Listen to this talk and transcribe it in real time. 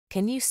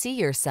Can you see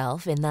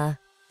yourself in the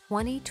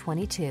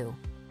 2022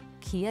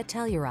 Kia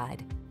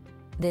Telluride?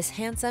 This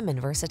handsome and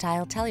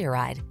versatile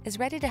Telluride is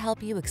ready to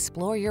help you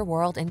explore your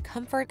world in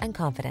comfort and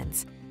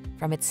confidence.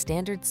 From its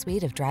standard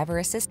suite of driver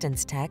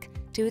assistance tech,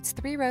 to its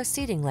 3-row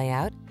seating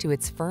layout, to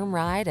its firm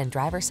ride and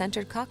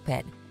driver-centered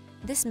cockpit,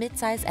 this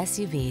midsize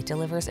SUV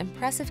delivers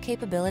impressive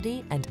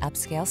capability and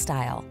upscale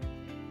style.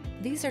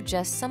 These are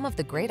just some of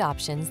the great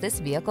options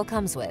this vehicle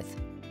comes with: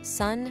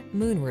 sun,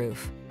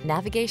 moonroof,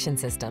 navigation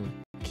system,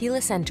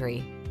 keyless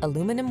entry,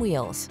 aluminum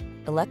wheels,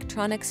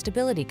 electronic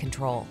stability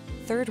control,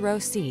 3rd-row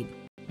seat,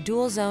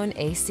 dual-zone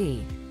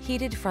AC,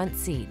 heated front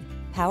seat,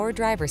 power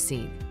driver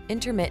seat,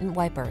 intermittent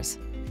wipers.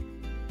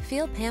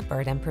 Feel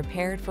pampered and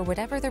prepared for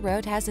whatever the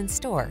road has in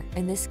store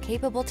in this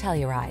capable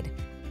Telluride.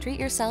 Treat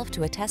yourself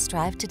to a test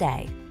drive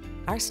today.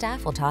 Our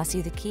staff will toss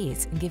you the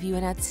keys and give you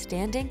an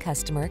outstanding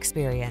customer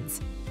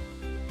experience.